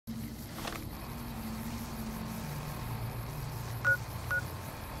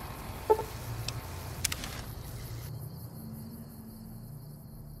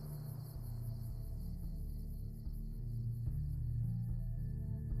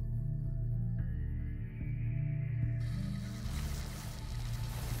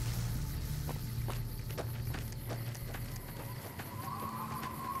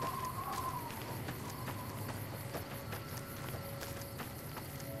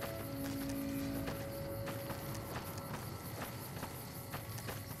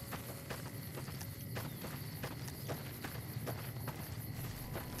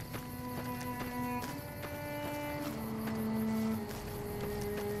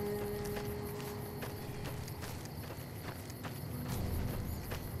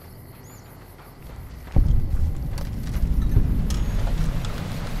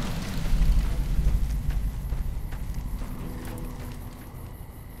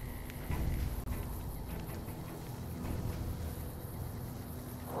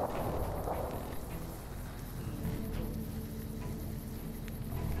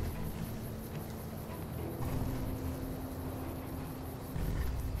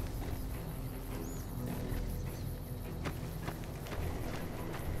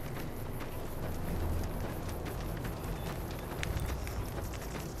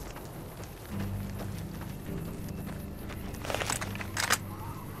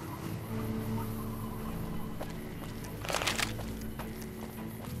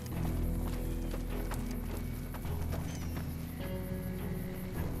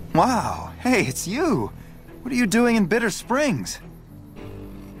Wow, hey, it's you! What are you doing in Bitter Springs?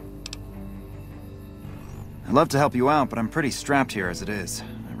 I'd love to help you out, but I'm pretty strapped here as it is.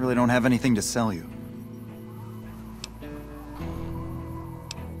 I really don't have anything to sell you.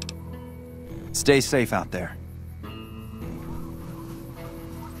 Stay safe out there.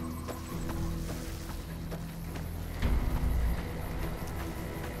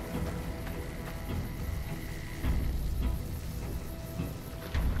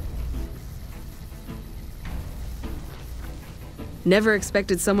 Never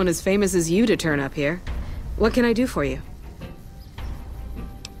expected someone as famous as you to turn up here. What can I do for you?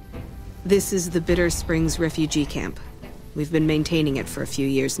 This is the Bitter Springs refugee camp. We've been maintaining it for a few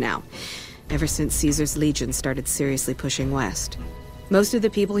years now, ever since Caesar's Legion started seriously pushing west. Most of the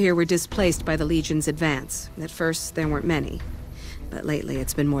people here were displaced by the Legion's advance. At first, there weren't many, but lately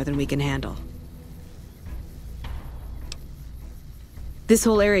it's been more than we can handle. This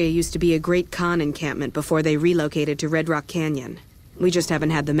whole area used to be a Great Khan encampment before they relocated to Red Rock Canyon. We just haven't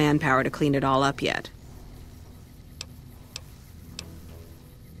had the manpower to clean it all up yet.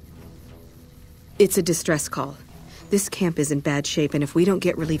 It's a distress call. This camp is in bad shape, and if we don't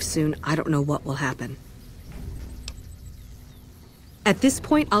get relief soon, I don't know what will happen. At this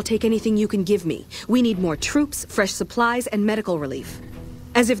point, I'll take anything you can give me. We need more troops, fresh supplies, and medical relief.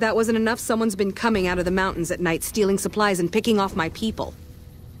 As if that wasn't enough, someone's been coming out of the mountains at night, stealing supplies and picking off my people.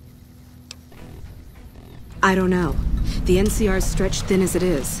 I don't know. The NCR's stretched thin as it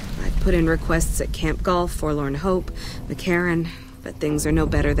is. I've put in requests at Camp Golf, Forlorn Hope, McCarran, but things are no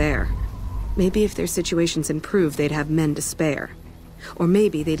better there. Maybe if their situations improve, they'd have men to spare. Or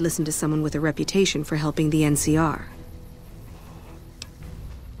maybe they'd listen to someone with a reputation for helping the NCR.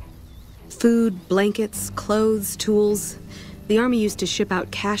 Food, blankets, clothes, tools. The Army used to ship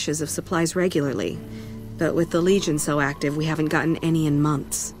out caches of supplies regularly. But with the Legion so active, we haven't gotten any in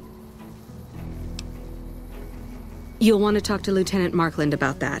months. You'll want to talk to Lieutenant Markland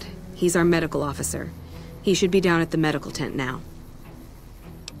about that. He's our medical officer. He should be down at the medical tent now.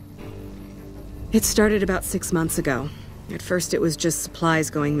 It started about 6 months ago. At first it was just supplies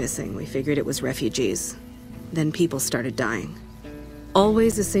going missing. We figured it was refugees. Then people started dying.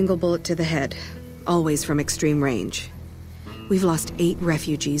 Always a single bullet to the head. Always from extreme range. We've lost 8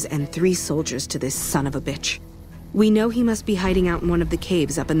 refugees and 3 soldiers to this son of a bitch. We know he must be hiding out in one of the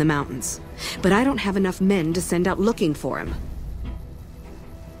caves up in the mountains. But I don't have enough men to send out looking for him.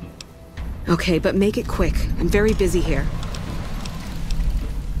 Okay, but make it quick. I'm very busy here.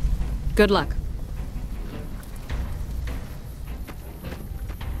 Good luck.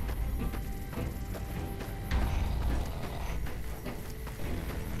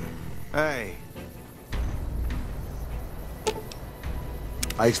 Hey.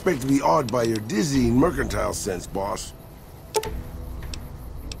 I expect to be awed by your dizzying mercantile sense, boss.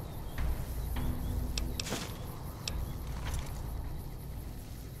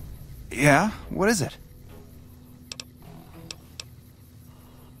 Yeah? What is it?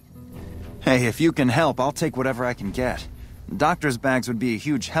 Hey, if you can help, I'll take whatever I can get. Doctor's bags would be a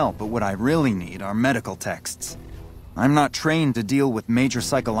huge help, but what I really need are medical texts. I'm not trained to deal with major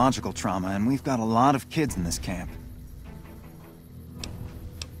psychological trauma, and we've got a lot of kids in this camp.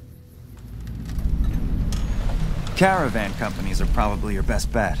 Caravan companies are probably your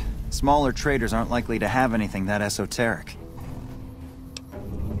best bet. Smaller traders aren't likely to have anything that esoteric.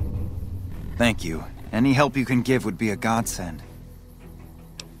 Thank you. Any help you can give would be a godsend.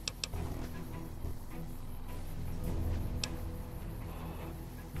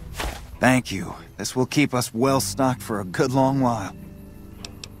 Thank you. This will keep us well stocked for a good long while.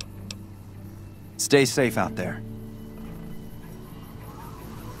 Stay safe out there.